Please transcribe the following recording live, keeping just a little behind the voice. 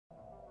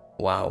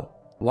Wow.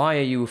 Why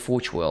are you a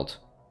Forge World?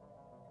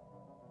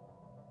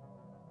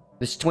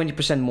 There's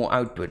 20% more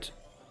output.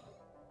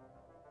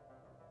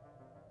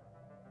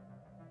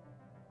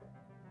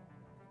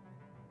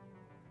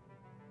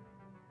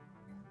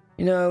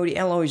 You know, the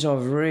alloys are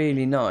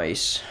really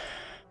nice.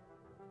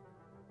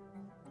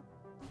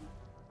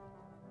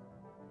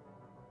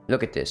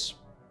 Look at this.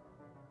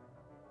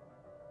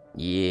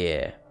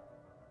 Yeah.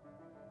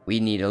 We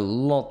need a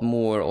lot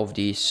more of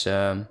these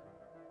other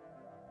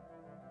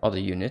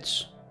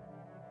units.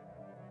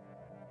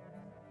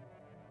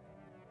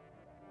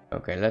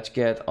 Okay, let's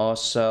get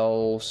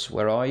ourselves...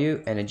 Where are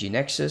you? Energy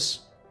Nexus.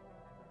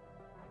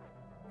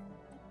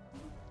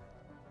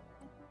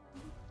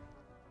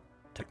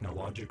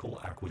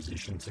 Technological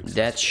acquisition success.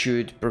 That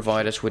should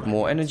provide us with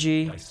more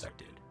energy.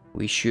 Dissected.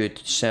 We should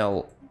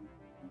sell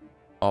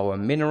our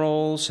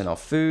minerals and our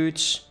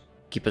foods.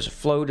 Keep us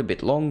afloat a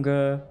bit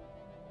longer.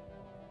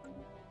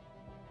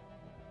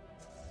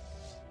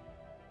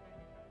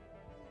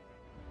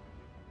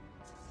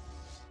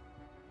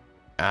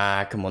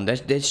 Ah, come on.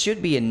 There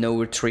should be a no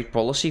retreat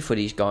policy for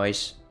these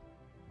guys.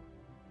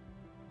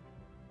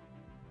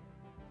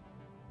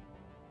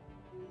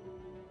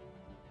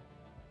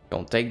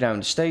 Don't take down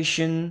the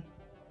station.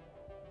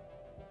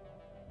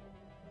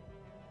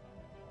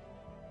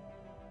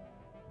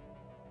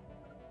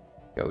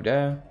 Go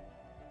there.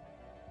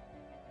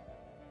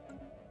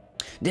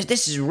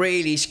 This is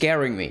really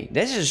scaring me.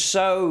 This is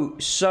so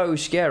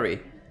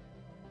scary.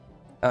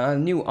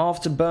 New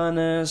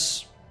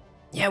afterburners.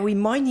 Yeah, we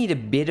might need a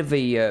bit of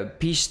a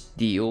peace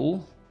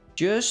deal.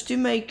 Just to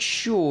make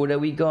sure that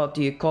we got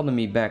the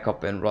economy back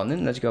up and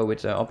running. Let's go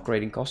with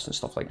upgrading costs and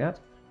stuff like that.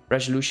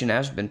 Resolution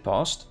has been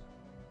passed.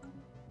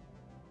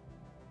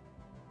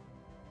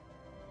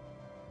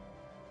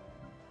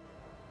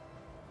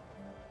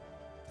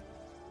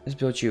 Let's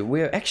build you.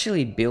 We're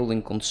actually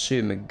building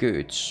consumer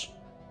goods.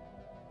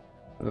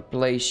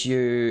 Replace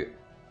you.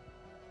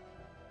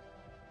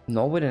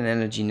 Not with an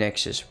energy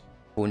nexus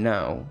for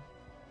now.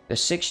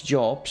 There's 6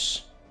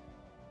 jobs.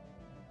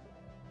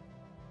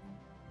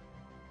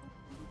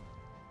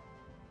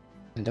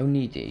 I don't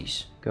need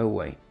these. Go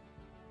away.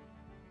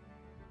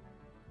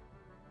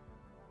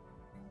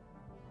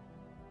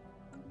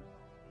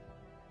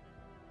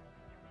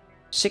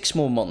 Six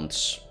more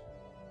months.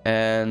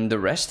 And the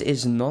rest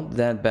is not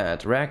that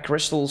bad. Rare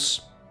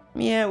crystals.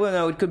 Yeah, well,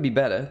 no, it could be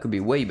better. It could be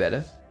way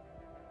better.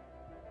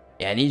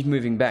 Yeah, and he's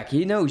moving back.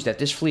 He knows that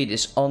this fleet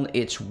is on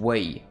its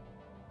way.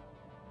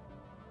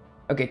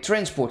 Okay,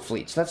 transport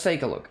fleets. Let's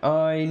take a look.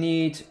 I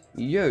need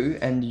you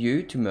and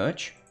you to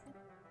merge.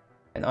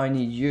 And I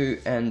need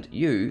you and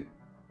you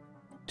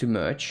to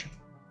merge.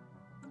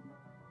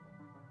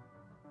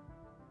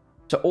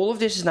 So all of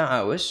this is now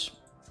ours.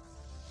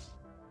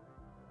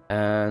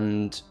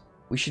 And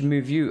we should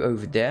move you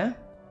over there.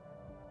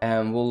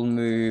 And we'll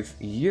move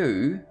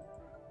you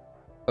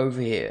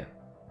over here.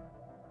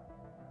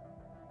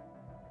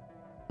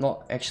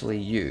 Not actually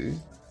you.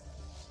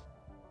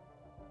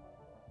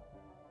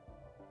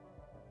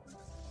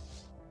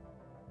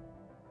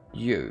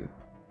 You.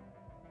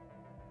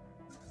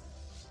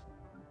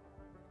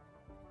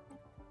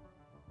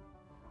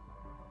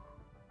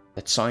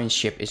 That science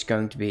ship is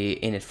going to be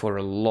in it for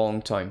a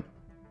long time.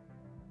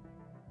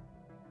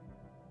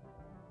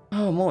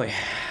 Oh boy.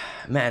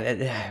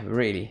 Man,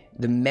 really.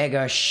 The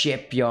mega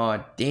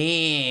shipyard.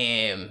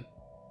 Damn.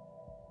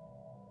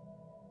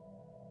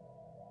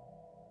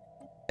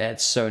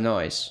 That's so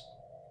nice.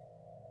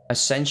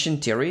 Ascension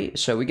theory.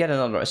 So we get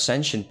another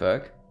ascension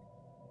perk.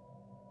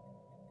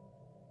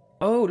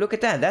 Oh, look at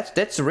that.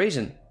 That's the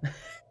reason.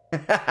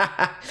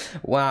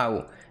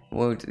 Wow.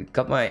 Well, it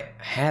got my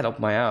head up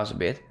my ass a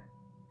bit.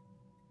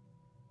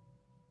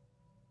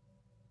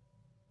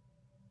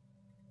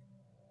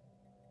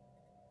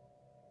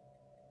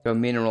 Go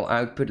mineral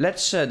output.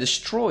 Let's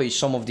destroy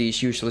some of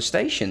these useless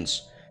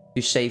stations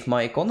to save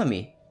my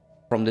economy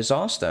from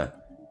disaster.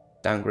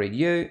 Downgrade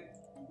you.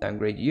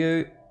 Downgrade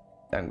you.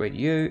 Downgrade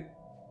you.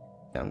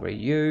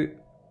 Downgrade you.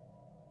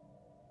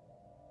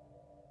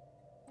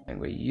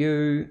 Downgrade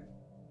you.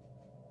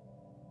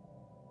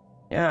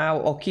 Yeah,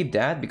 I'll keep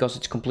that because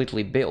it's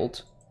completely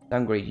built.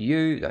 Downgrade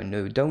you.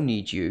 No, don't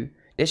need you.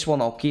 This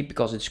one I'll keep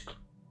because it's...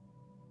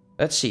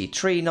 Let's see.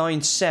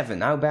 397.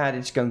 How bad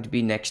it's going to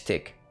be next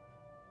tick.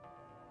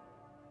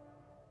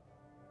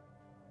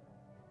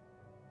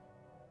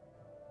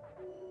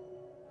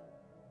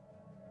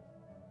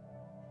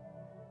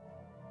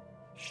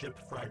 Ship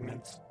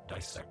fragments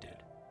dissected.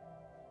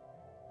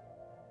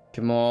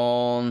 Come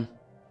on.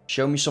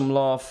 Show me some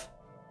love.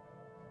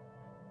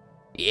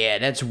 Yeah,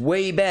 that's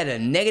way better.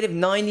 Negative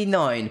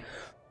 99.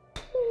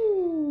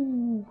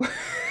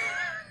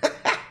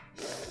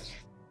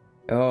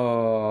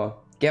 Oh,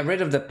 get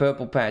rid of the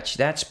purple patch.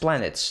 That's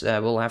planets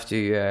we'll have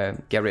to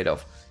get rid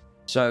of.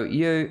 So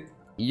you,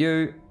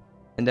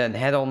 and then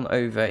head on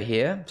over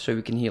here so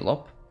we can heal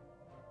up.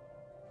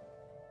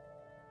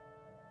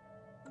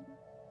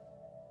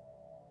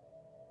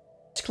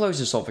 Let's close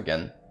this off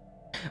again.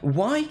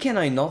 Why can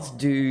I not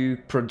do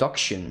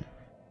production?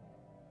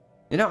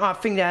 You know, I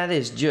think that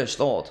is just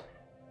odd.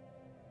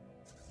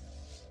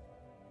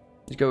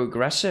 Let's go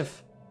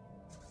aggressive.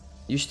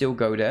 You still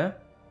go there.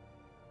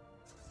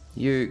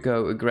 You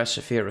go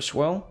aggressive here as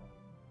well.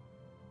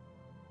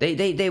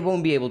 They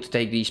won't be able to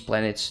take these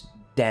planets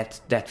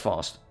that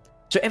fast.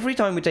 So every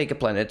time we take a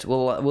planet,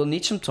 we'll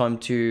need some time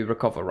to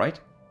recover, right?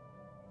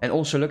 And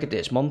also look at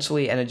this,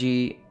 monthly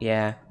energy,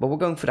 yeah, but we're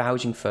going for the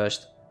housing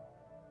first.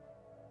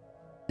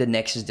 The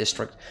Nexus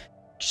district.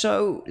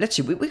 So let's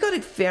see, we got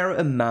a fair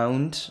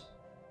amount.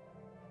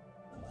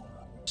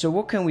 So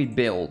what can we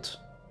build?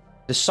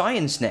 The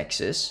Science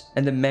Nexus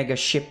and the Mega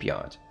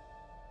Shipyard.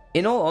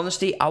 In all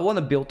honesty, I want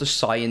to build the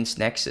Science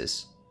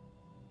Nexus.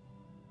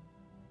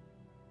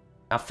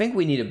 I think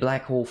we need a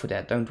black hole for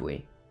that, don't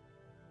we?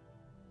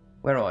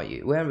 Where are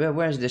you?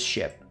 Where's this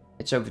ship?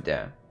 It's over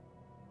there.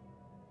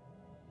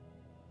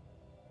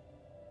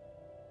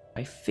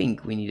 I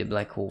think we need a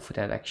black hole for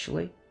that,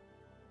 actually.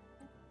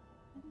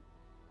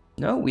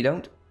 No, we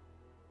don't.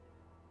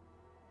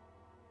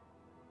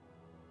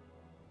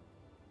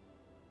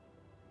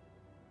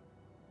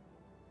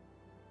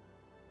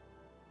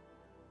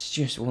 It's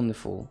just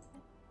wonderful.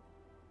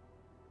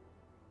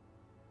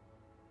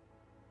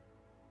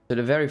 So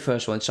the very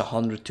first one, it's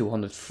 100,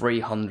 200,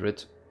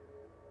 300.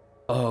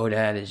 Oh,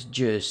 that is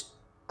just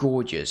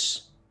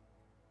gorgeous.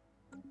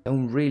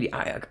 Don't really...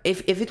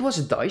 if it was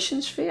a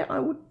Dyson sphere, I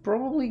would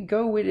probably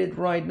go with it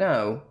right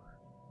now.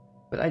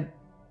 But I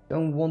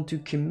don't want to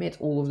commit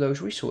all of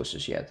those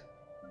resources yet.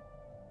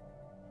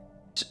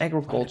 This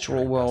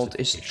agricultural world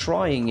is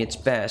trying its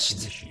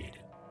best.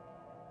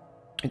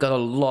 We got a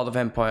lot of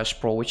Empire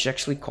Sprawl, which is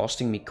actually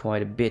costing me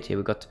quite a bit here.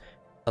 We got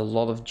a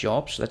lot of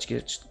jobs. Let's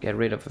get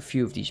rid of a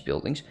few of these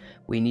buildings.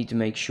 We need to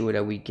make sure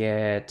that we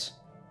get...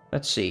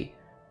 Let's see.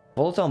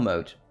 Volatile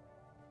mode.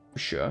 For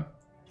sure.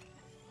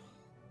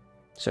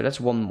 So that's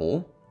one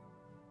more.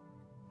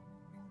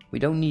 We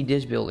don't need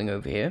this building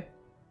over here.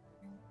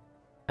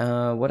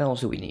 What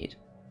else do we need?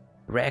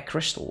 Rare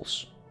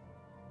crystals.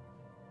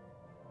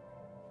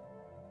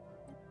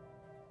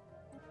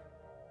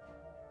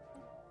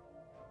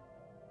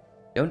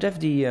 Don't have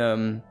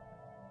the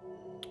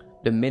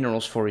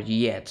minerals for it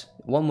yet.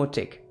 One more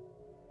tick.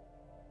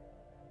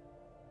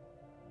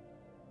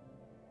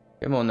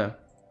 Come on now.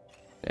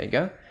 There you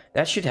go.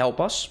 That should help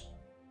us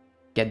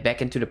get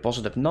back into the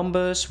positive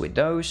numbers with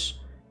those.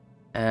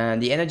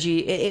 And the energy,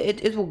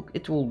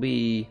 it will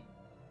be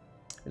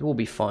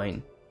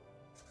fine.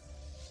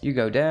 You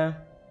go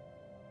there.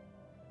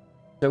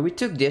 So we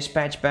took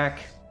dispatch back.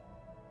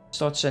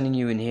 Start sending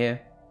you in here.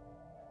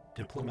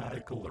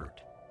 Diplomatic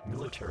alert.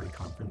 Military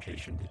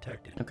confrontation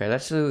detected. Okay,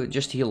 let's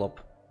just heal up.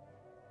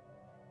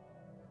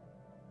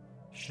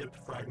 Ship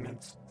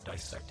fragments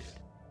dissected.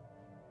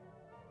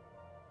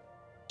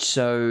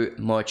 So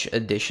much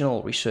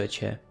additional research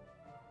here.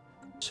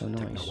 So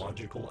nice.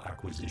 Technological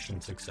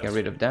acquisition successful. Get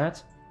rid of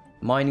that.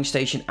 Mining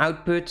station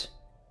output.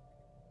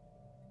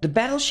 The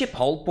battleship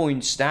hull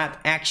points, that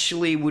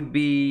actually would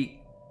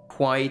be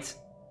quite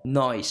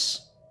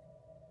nice.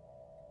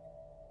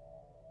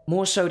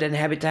 More so than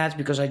habitats,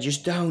 because I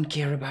just don't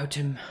care about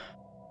him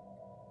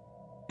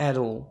at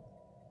all.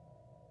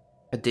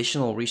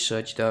 Additional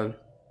research though.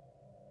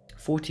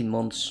 14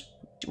 months.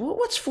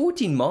 What's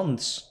 14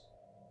 months?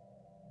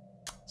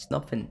 It's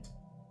nothing.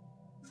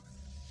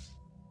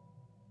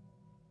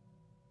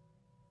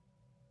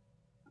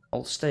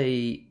 I'll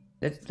stay...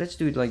 Let's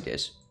do it like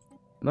this.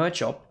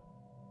 Merge up.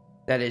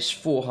 That is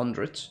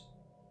 400.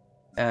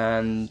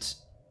 And...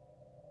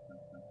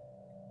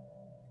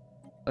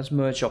 let's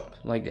merge up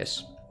like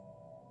this.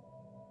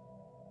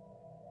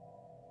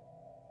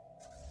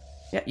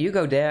 Yeah, you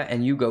go there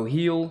and you go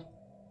heal.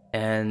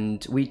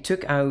 And we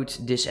took out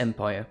this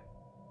empire.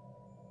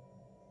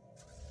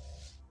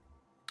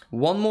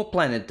 One more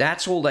planet,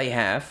 that's all they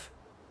have.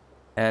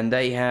 And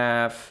they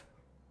have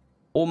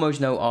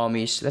almost no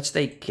armies. Let's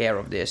take care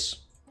of this.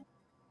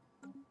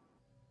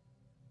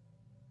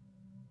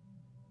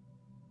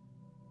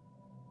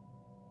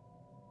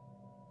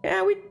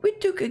 Yeah, we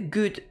took a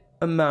good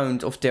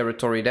amount of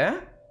territory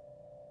there.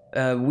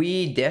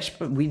 We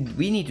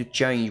need to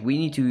change. We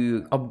need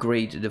to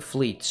upgrade the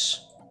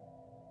fleets.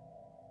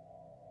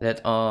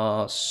 Let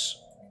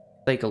us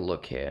take a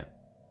look here.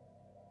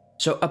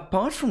 So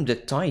apart from the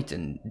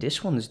Titan,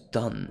 this one is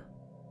done.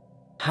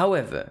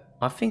 However,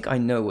 I think I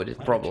know what the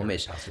problem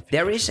is.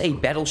 There is a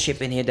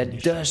battleship in here that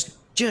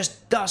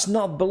just does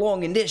not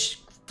belong in this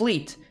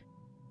fleet.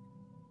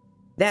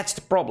 That's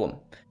the problem.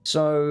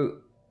 So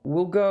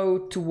we'll go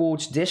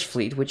towards this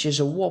fleet, which is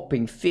a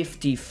whopping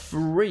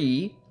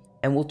 53.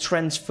 And we'll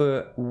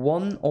transfer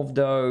one of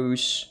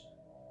those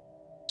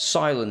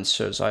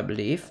silencers, I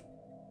believe.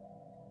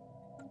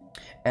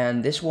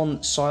 And this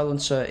one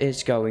silencer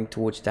is going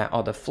towards that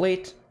other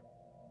fleet.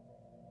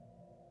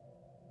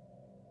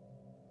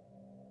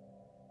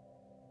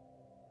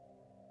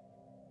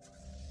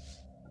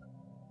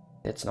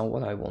 That's not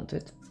what I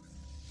wanted.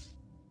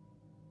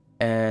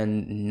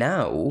 And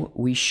now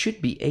we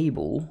should be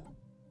able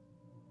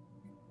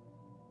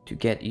to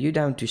get you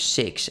down to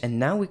 6. And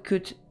now we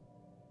could...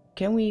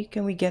 Can we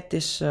get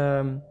this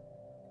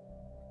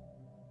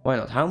Why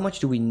not? How much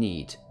do we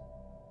need?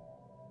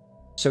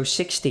 So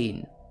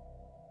 16.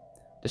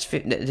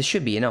 This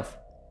should be enough.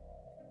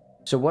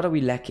 So what are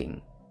we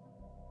lacking?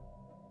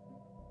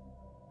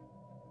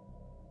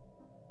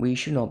 We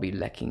should not be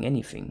lacking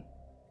anything.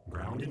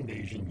 Ground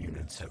invasion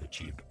units have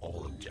achieved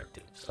all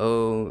objectives.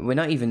 Oh, we're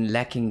not even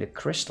lacking the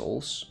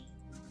crystals.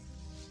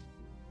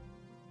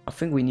 I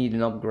think we need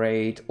an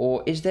upgrade.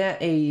 Or is there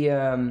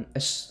a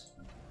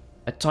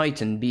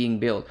Titan being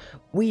built?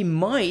 We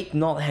might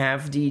not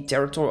have the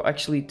territory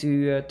actually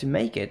to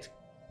make it.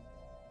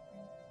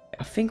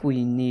 I think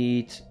we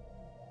need...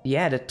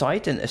 Yeah, the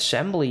Titan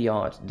assembly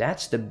yard.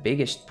 That's the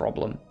biggest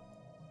problem.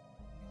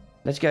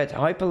 Let's get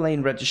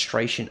hyperlane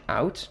registration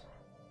out.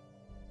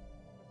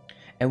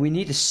 And we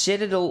need a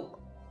citadel...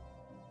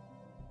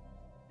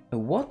 A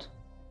what?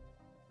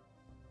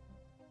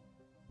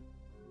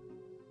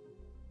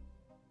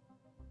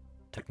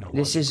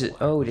 This is...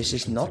 Oh, this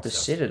is not the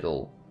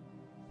citadel.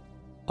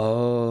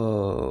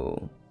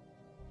 Oh.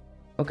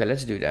 Okay,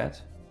 let's do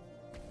that.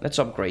 Let's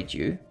upgrade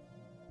you.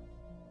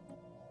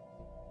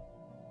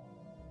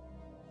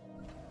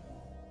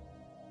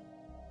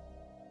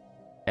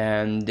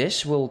 And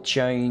this will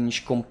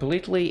change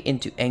completely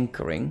into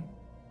anchoring.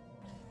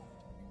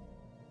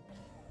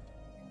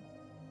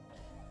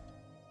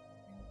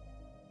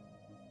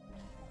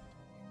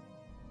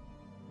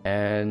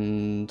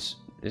 And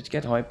let's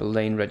get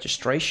hyperlane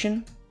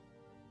registration.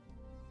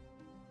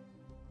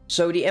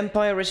 So the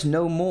Empire is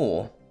no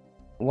more.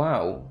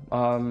 Wow,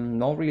 I'm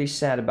not really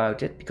sad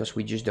about it because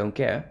we just don't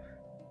care.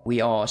 We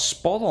are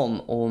spot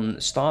on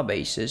star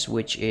bases,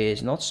 which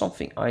is not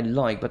something I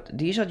like, but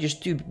these are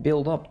just too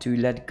built up to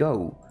let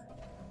go.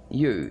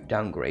 You,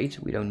 downgrade,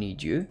 we don't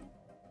need you.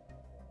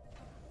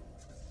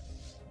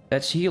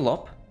 Let's heal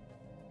up,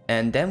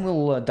 and then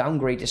we'll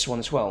downgrade this one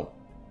as well.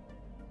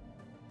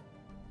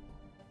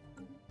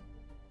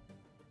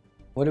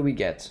 What do we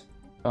get?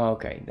 Oh,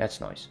 okay, that's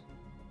nice.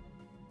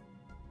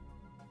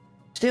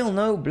 Still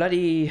no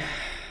bloody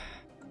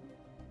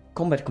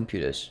combat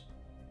computers.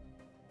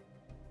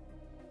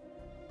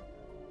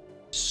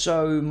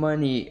 So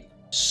many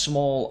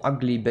small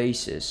ugly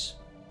bases.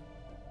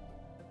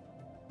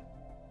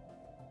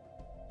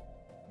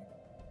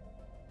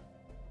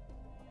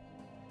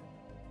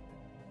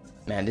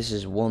 Man, this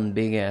is one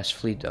big ass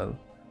fleet though.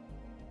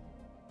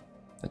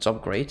 Let's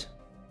upgrade.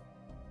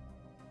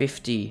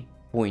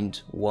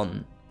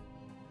 50.1.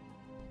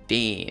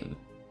 Damn.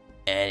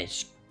 And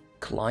it's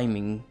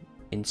climbing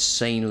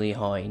insanely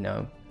high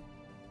now.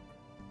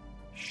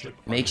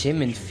 Makes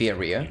him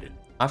inferior.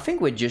 I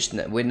think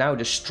we're now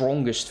the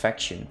strongest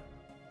faction.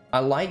 I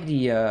like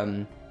the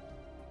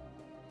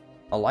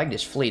I like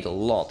this fleet a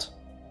lot.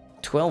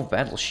 12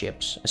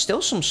 battleships.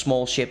 Still some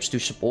small ships to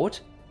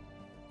support.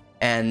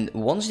 And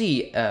once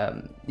the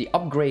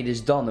upgrade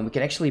is done and we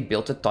can actually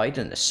build a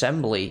Titan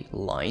assembly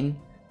line,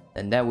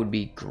 then that would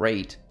be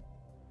great.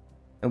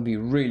 It would be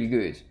really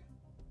good.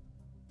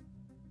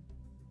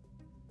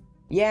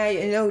 Yeah,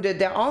 you know,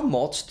 there are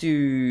mods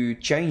to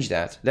change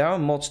that.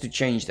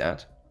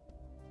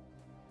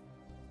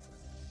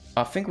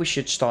 I think we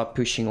should start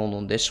pushing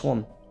on this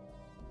one.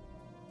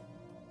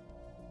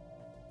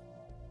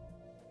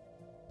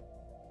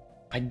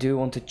 I do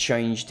want to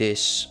change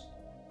this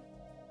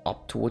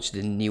up towards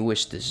the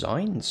newest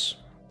designs.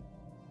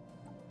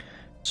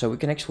 So we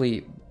can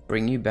actually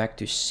bring you back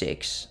to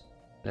 6.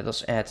 Let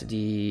us add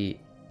the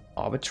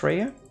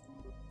arbitrator.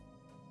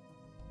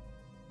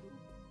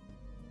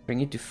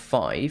 Bring it to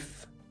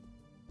 5.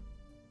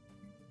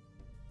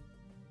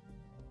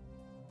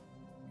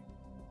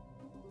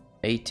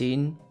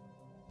 $18.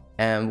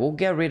 And we'll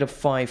get rid of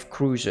 5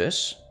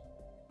 cruisers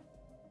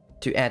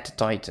to add the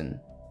Titan.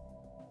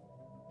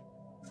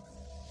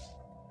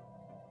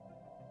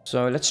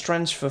 So let's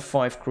transfer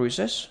 5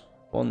 cruisers.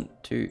 1,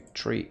 2,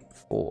 3,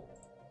 4,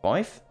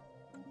 5.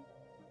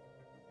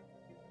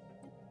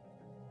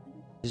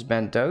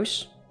 Disband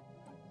those.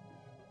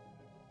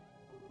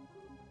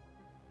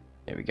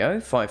 There we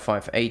go. 5,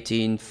 5,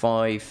 18,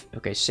 5.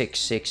 Okay, 6,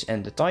 6,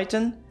 and the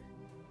Titan.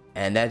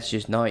 And that's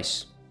just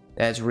nice.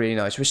 That's really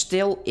nice. We're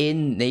still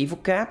in naval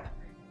cap.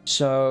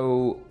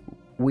 So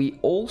we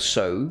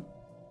also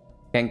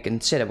can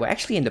consider... We're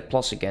actually in the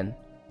plus again.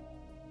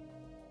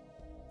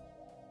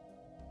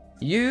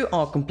 You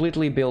are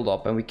completely built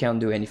up and we can't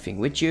do anything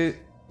with you.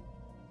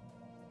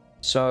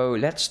 So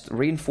let's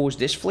reinforce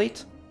this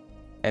fleet.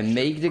 And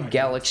make the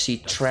galaxy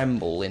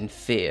tremble in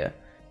fear.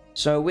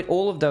 So with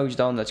all of those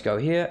done, let's go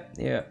here.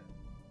 Yeah.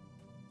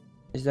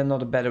 Is there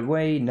not a better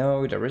way?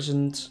 No, there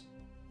isn't.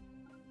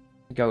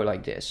 Go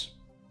like this.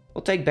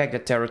 We'll take back the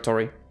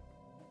territory.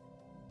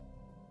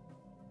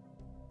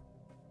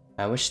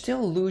 We're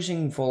still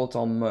losing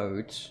volatile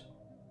modes.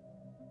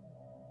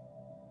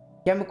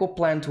 Chemical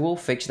plant will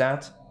fix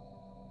that.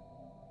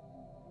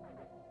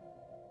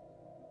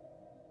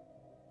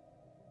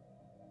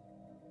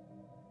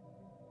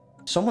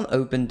 Someone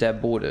opened their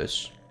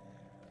borders.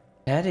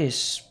 That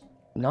is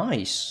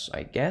nice,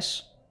 I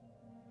guess.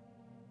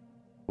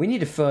 We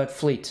need a 3rd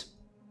fleet.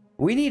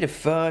 We need a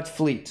 3rd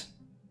fleet.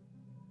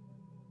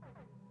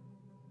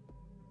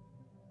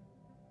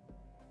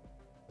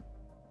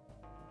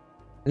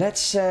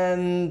 Let's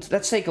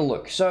take a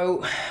look.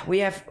 So we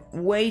have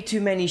way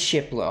too many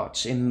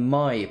shipyards, in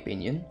my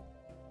opinion.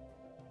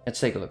 Let's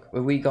take a look.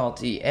 We got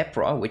the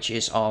EPRA, which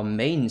is our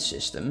main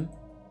system.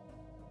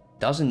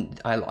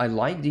 I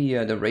like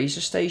the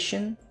Razor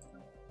Station.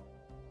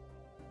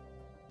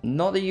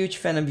 Not a huge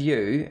fan of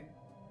you.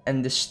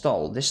 And the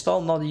Stall. The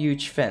Stall, not a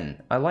huge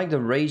fan. I like the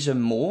Razor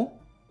more.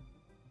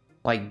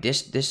 Like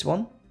this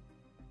one.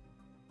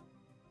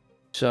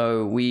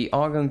 So we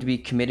are going to be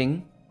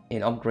committing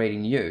in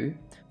upgrading you,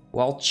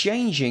 while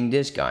changing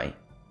this guy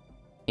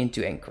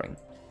into anchoring.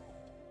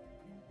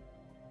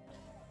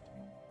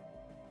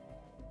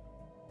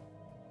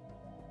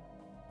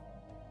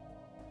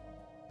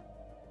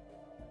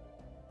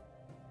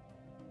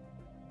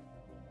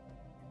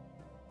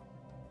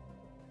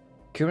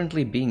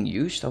 Currently being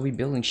used? Are we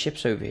building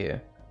ships over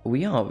here?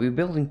 We are. We're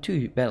building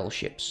 2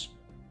 battleships.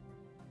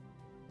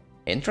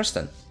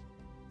 Interesting.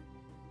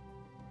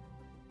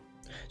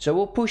 So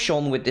we'll push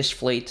on with this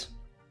fleet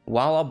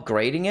while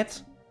upgrading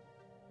it.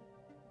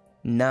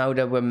 Now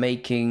that we're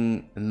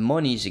making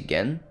monies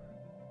again.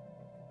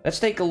 Let's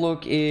take a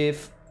look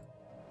if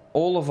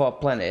all of our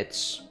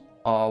planets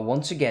are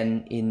once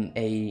again in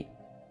a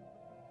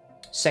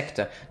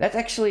sector.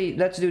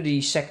 Let's do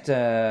the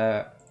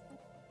sector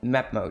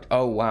map mode.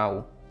 Oh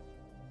wow.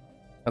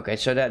 Okay,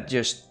 so that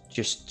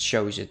just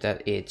shows it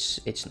that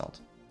it's not.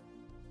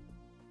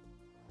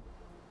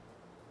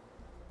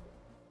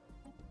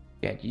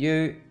 Get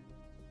you.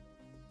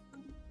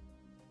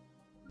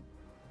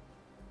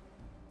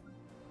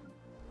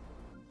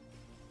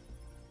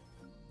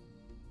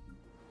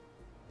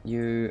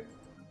 You.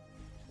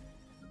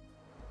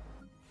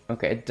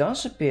 Okay, it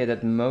does appear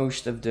that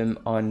most of them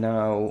are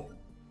now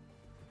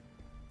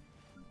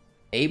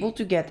able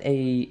to get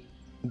a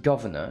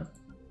governor.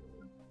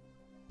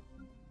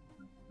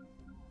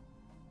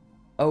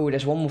 Oh,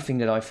 there's one more thing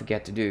that I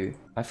forget to do.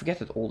 I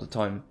forget it all the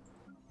time.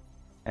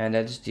 And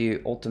that is to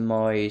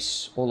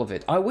optimize all of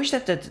it. I wish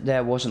that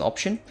there was an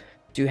option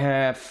to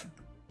have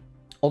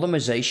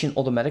automation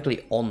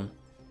automatically on.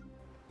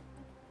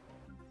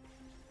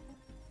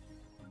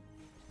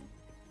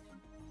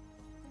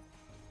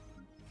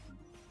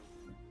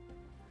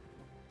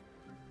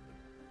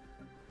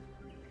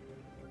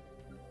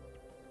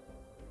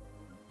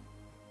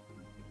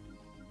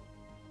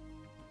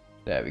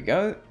 There we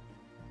go.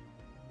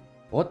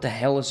 What the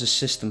hell is a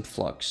system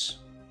flux?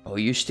 Oh,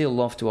 you still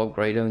love to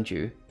upgrade, don't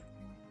you?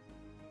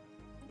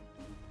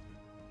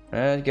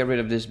 Get rid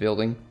of this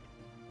building.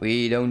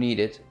 We don't need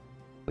it.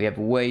 We have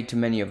way too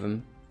many of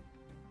them.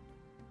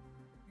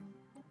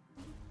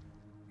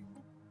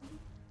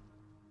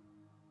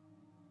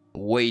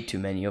 Way too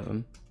many of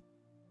them.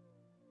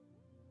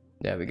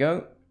 There we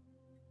go.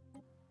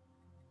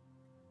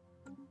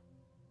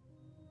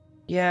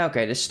 Yeah,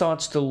 okay, this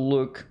starts to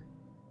look...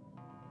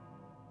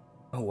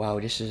 Oh wow,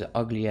 this is an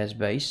ugly ass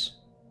base.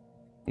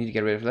 Need to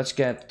get rid of. Let's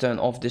turn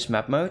off this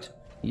map mode.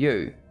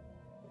 You.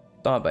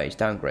 Starbase,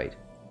 downgrade.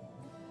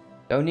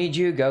 Don't need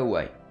you, go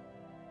away.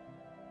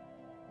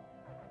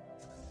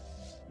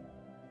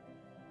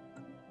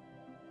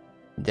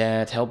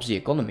 That helps the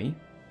economy.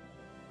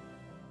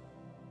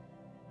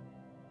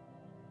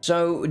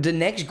 So the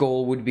next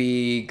goal would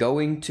be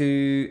going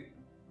to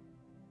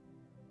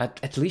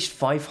at least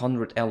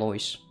 500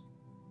 alloys.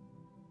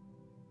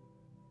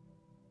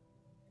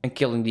 And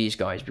killing these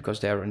guys because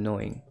they're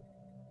annoying.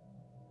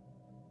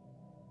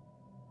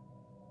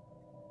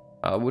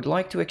 I would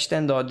like to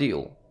extend our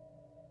deal.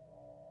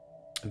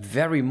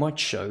 Very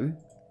much so.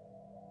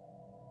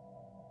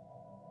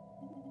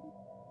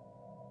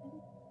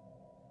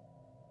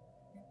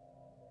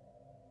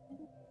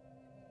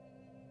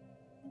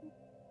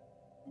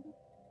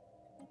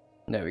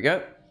 There we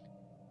go.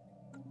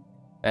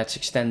 Let's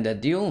extend that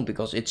deal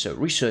because it's a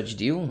research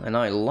deal and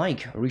I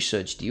like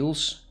research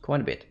deals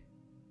quite a bit.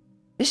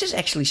 This is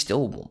actually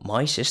still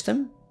my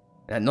system.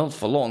 And not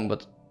for long,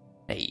 but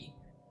hey.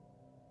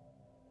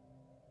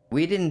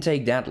 We didn't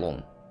take that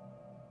long.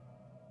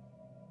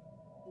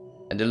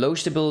 And the low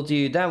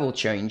stability, that will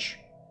change.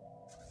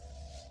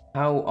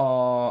 How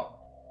are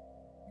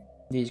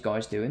these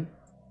guys doing?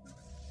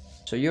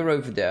 So you're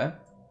over there.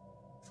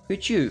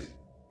 Could you,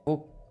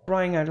 for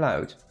crying out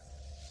loud,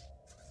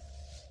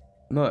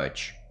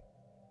 merge?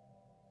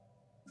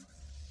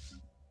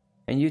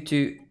 And you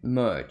two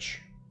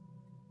merge.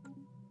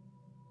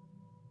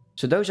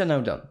 So those are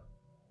now done.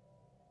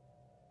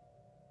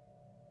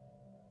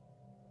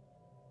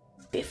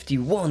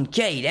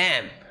 51k,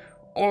 damn!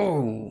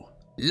 Oh,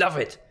 love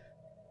it!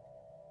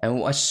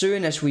 And as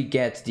soon as we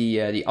get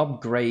the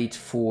upgrade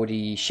for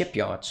the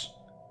shipyards.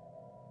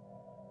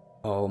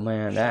 Oh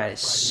man, that is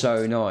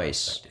so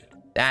nice.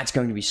 That's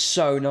going to be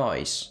so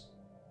nice.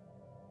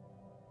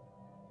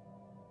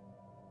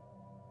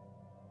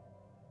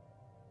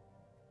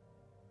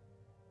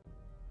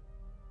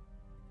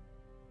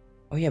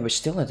 Oh yeah, we're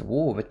still at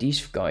war with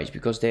these guys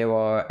because they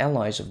are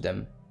allies of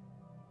them.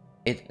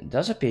 It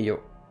does appear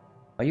you're...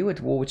 Are you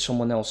at war with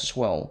someone else as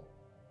well?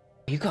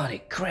 You got a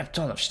crap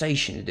ton of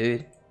stations,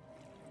 dude.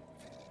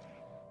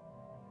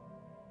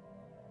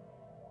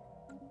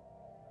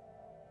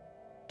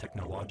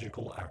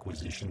 Technological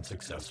acquisition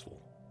successful.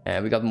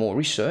 And we got more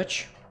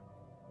research.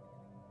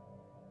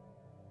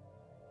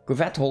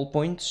 Corvette hull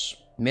points.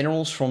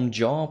 Minerals from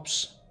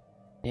jobs.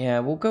 Yeah,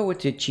 we'll go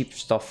with the cheap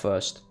stuff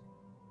first.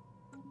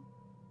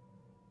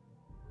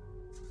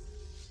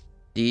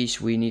 These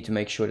we need to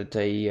make sure that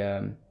they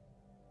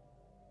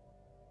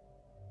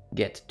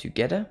get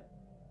together.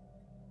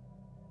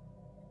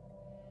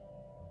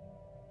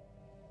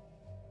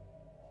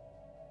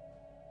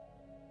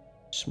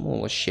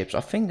 Smaller ships.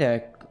 I think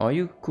they're... Are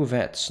you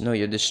corvettes? No,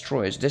 you're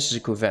destroyers. This is a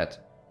corvette.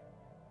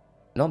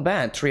 Not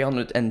bad.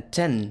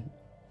 310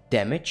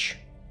 damage.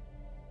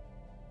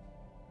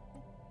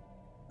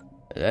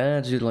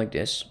 Let's do it like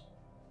this.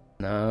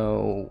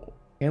 Now,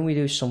 can we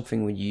do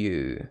something with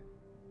you?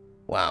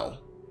 Wow.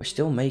 We're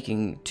still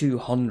making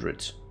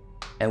 200.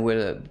 And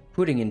we're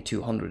putting in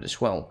 200 as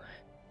well.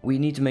 We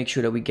need to make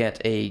sure that we get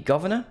a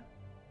governor.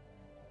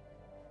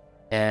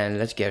 And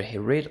let's get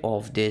rid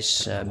of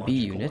this B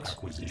unit.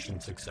 Acquisition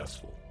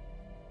successful.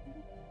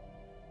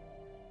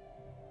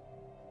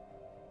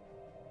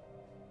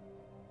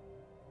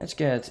 Let's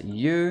get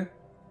you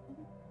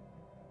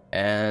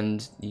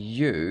and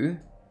you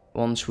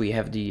once we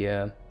have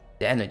the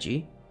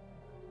energy.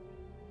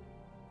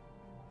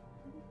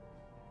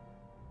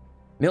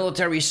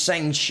 Military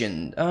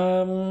sanction.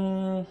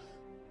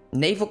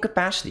 Naval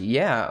capacity.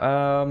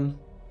 Yeah.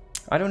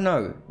 I don't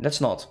know. That's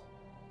not.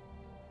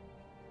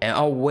 And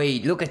oh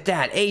wait, look at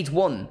that.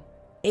 8-1.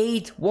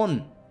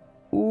 8-1.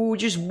 Ooh,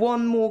 just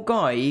one more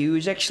guy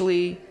who's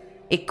actually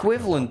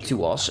equivalent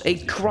to us. A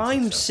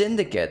crime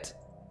syndicate.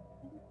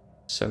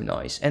 So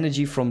nice.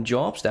 Energy from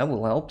jobs, that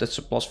will help. That's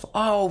a plus for...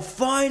 Oh,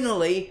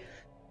 finally!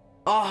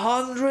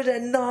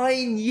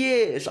 109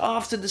 years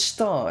after the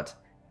start.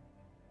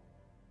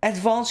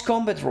 Advanced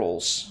combat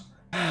roles.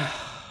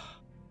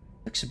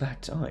 Looks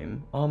about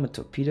time. Armored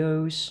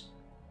torpedoes.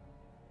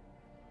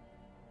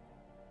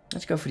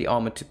 Let's go for the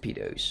armored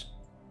torpedoes.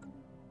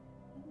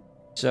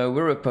 So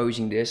we're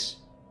opposing this.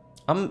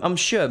 I'm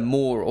sure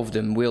more of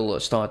them will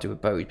start to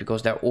oppose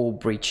because they're all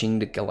breaching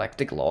the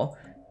galactic law.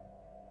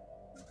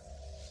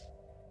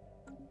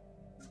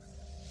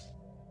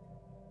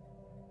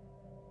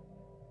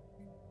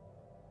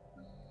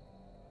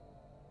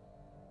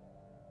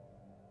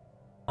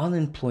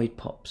 Unemployed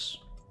pups.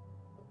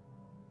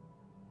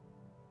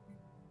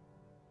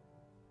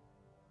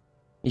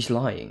 He's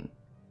lying.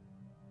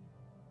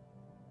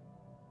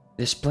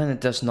 This planet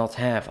does not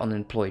have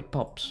unemployed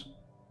pups.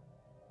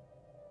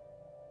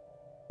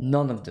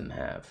 None of them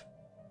have.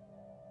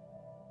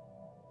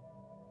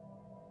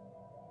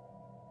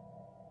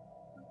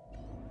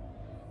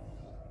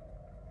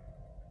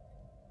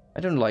 I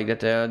don't like that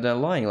they're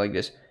lying like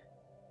this.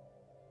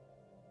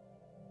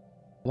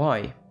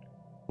 Why?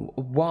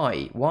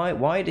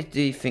 Why did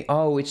they think...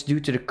 Oh, it's due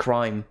to the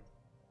crime.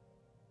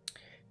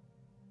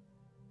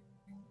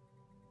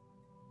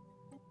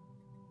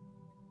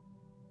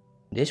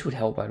 This would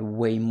help out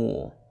way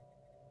more.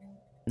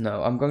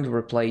 No, I'm going to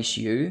replace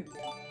you.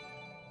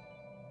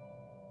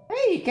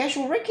 Hey,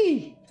 Casual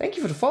Ricky! Thank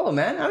you for the follow,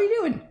 man. How are you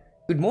doing?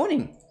 Good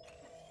morning.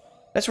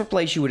 Let's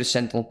replace you with a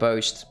sentinel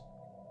post.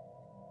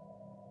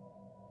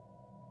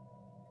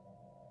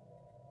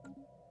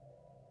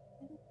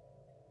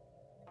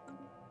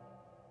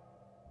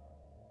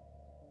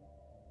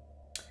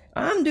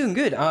 I'm doing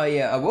good.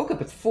 I woke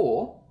up at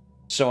 4,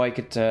 so I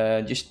could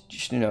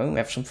just you know,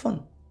 have some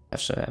fun,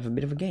 have a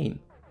bit of a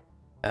game.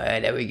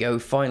 There we go.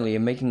 Finally,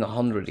 I'm making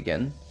 100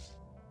 again.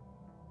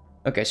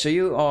 Okay, so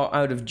you are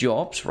out of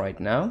jobs right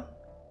now.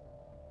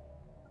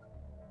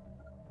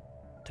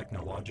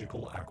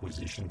 Technological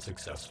acquisition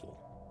successful.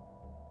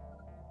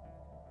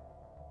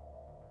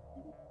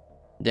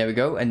 There we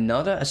go.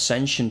 Another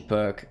ascension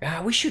perk.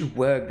 Ah, we should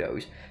work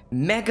those.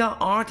 Mega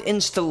art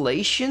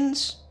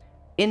installations.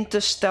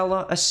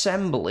 Interstellar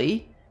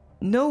assembly.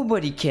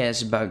 Nobody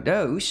cares about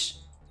those.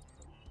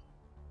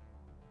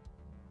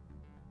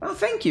 Oh,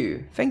 thank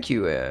you,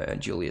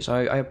 Julius.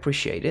 I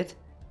appreciate it.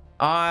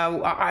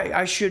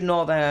 I should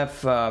not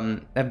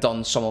have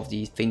done some of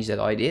the things that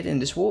I did in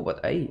this war,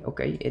 but hey,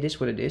 okay, it is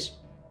what it is.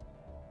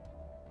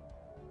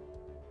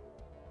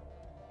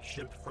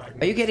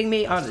 Are you getting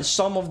me?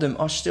 Some of them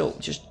are still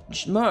just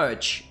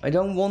merge. I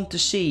don't want to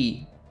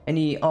see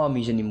any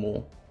armies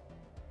anymore.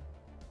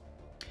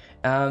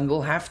 And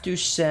we'll have to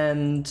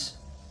send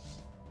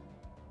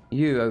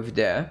you over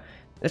there.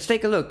 Let's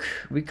take a look,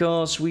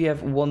 because we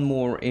have one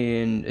more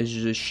in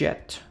the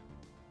shed.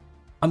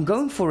 I'm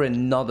going for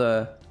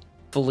another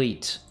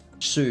fleet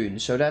soon,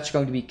 so that's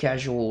going to be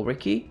Casual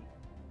Ricky.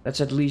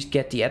 Let's at least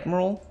get the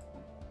Admiral.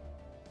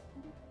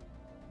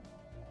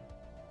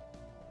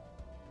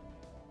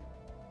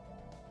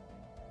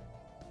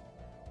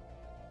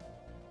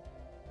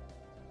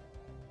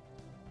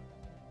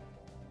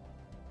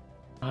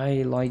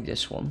 I like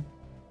this one.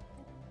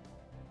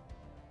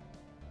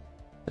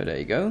 So there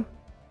you go.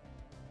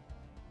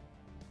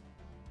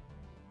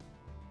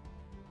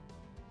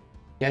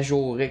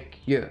 Casual Rick,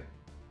 yeah.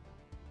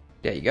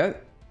 There you go.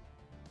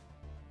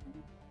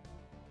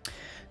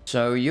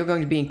 So you're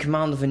going to be in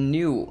command of a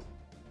new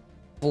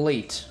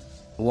fleet.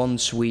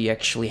 once we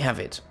actually have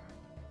it.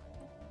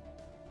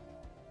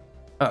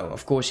 Oh,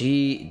 of course,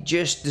 he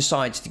just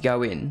decides to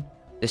go in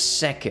the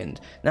second.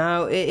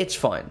 Now, it's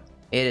fine.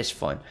 It is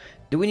fine.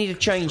 Do we need to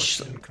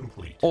change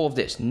all of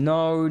this?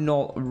 No,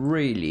 not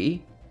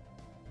really.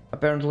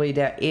 Apparently,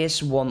 there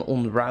is one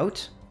en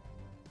route.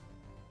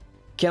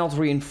 Cannot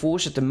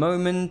reinforce at the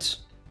moment.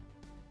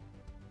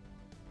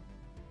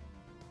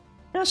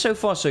 Yeah, so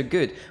far so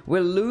good.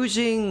 We're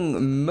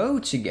losing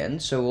modes again,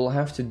 so we'll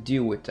have to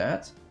deal with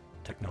that.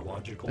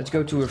 Let's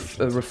go to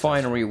a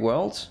refinery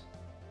world.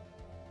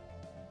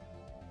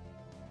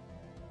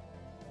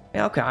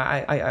 Yeah, okay,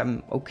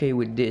 I'm okay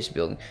with this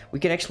building. We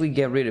can actually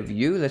get rid of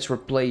you. Let's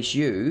replace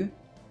you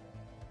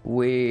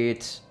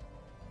with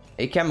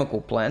a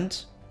chemical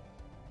plant.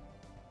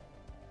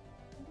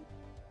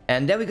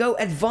 And there we go,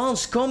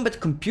 advanced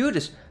combat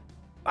computers.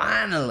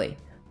 Finally,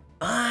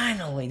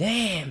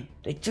 damn,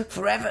 they took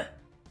forever.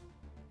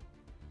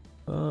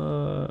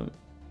 Wormhole,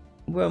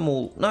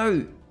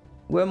 no,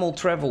 wormhole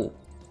travel.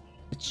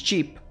 It's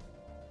cheap.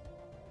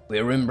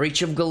 We're in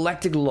breach of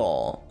galactic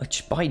law.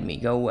 Bite me,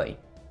 go away.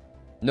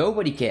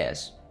 Nobody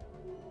cares.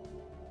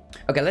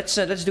 Okay,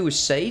 let's do a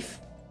save,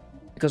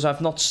 because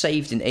I've not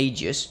saved in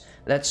ages.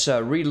 Let's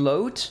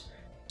reload,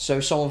 so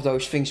some of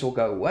those things will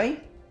go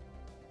away.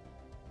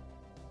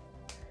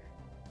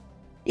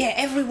 Yeah,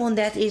 everyone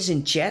that is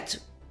in chat,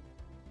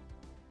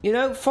 you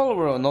know,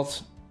 follower or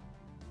not,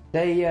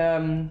 they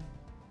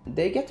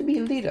get to be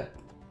a leader.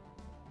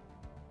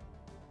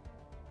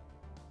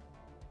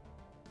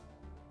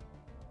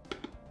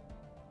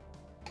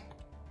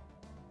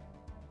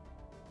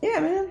 Yeah,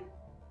 man.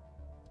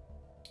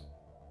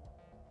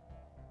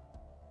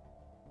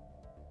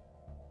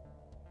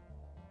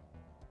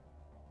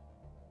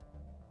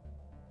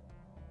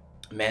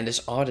 Man,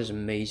 this art is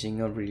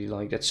amazing. I really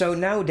like that. So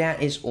now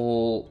that is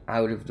all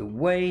out of the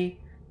way.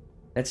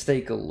 Let's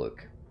take a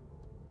look.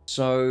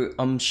 So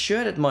I'm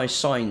sure that my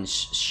science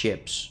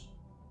ships,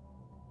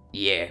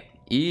 yeah,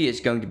 he is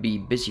going to be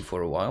busy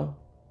for a while.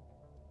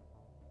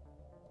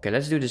 Okay,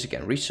 let's do this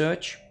again.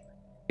 Research,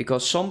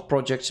 because some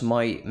projects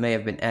may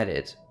have been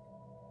added.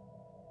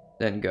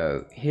 Then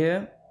go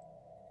here,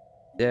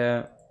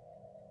 there,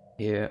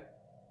 here,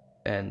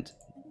 and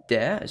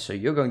there. So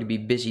you're going to be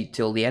busy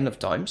till the end of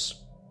times.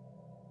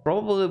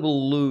 Probably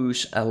will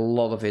lose a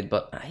lot of it,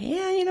 but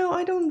yeah, you know,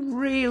 I don't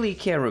really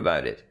care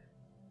about it.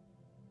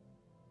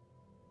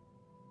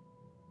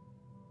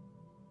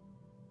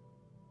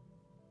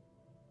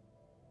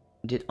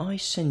 Did I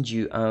send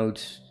you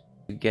out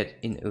to get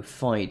in a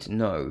fight?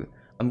 No.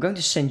 I'm going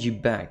to send you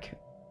back.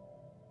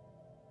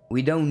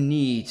 We don't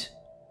need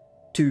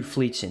 2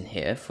 fleets in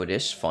here for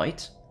this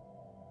fight.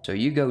 So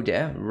you go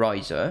there,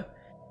 Riser,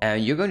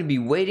 and you're going to be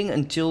waiting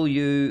until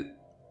you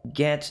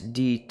get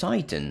the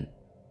Titan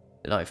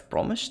that I've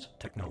promised.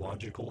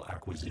 Technological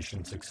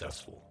acquisition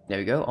successful. There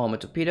we go, armor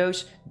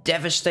torpedoes,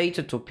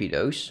 devastator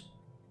torpedoes.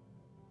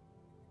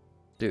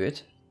 Do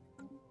it.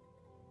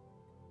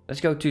 Let's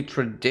go to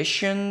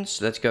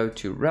traditions, let's go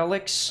to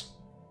relics.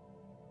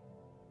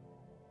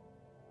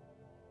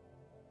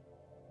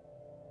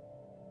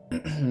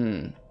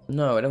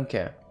 No, I don't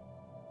care.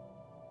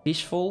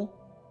 Peaceful.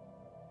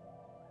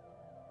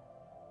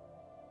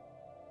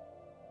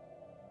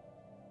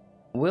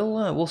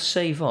 We'll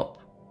save up.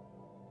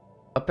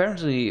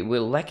 Apparently, we're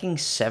lacking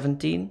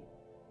 17.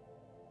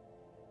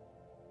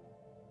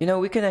 You know,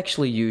 we can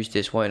actually use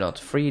this, why not?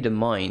 Free the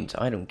mind,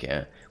 I don't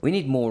care. We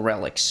need more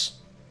relics.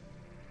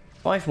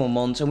 5 more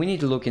months, and we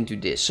need to look into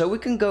this. So we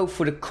can go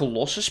for the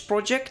Colossus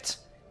project.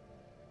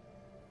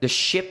 The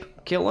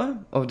ship killer,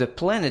 or the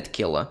planet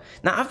killer.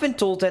 Now, I've been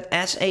told that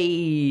as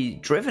a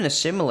Driven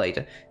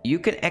Assimilator, you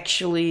can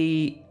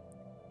actually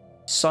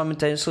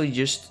simultaneously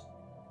just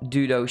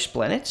do those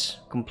planets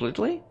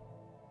completely.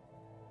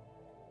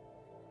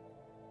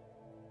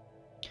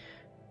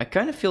 I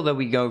kind of feel that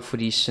we go for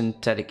the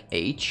synthetic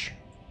age.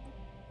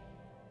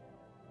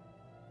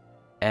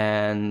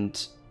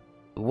 And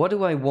what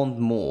do I want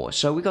more?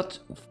 So we got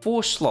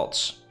 4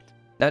 slots.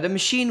 Now the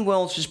machine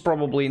worlds is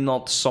probably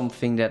not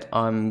something that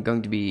I'm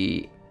going to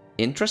be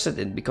interested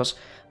in, because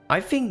I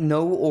think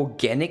no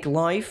organic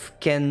life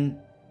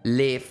can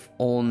live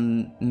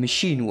on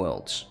machine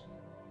worlds.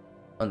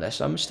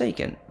 Unless I'm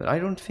mistaken, but I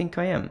don't think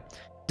I am.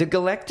 The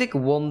Galactic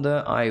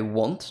Wonder I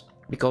want,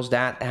 because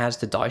that has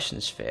the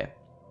Dyson Sphere.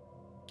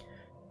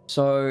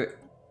 So,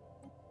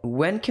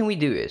 when can we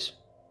do it?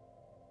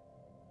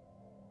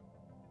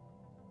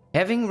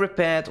 Having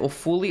repaired or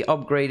fully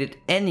upgraded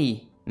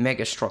any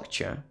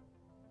megastructure.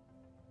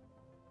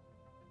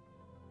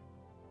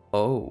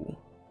 Oh.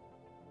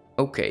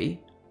 Okay.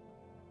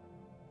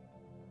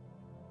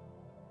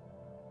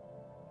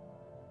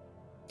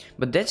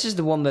 But this is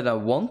the one that I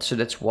want, so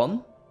that's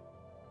 1.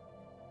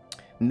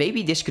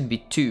 Maybe this could be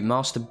 2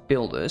 master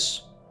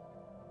builders.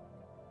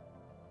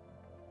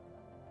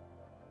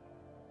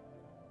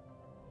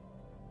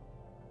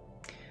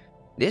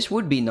 This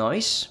would be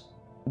nice.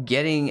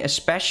 Getting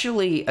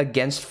especially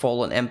against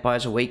fallen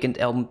empires, awakened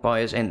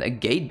empires, and a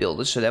gate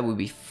builder, so that would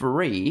be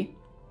 3.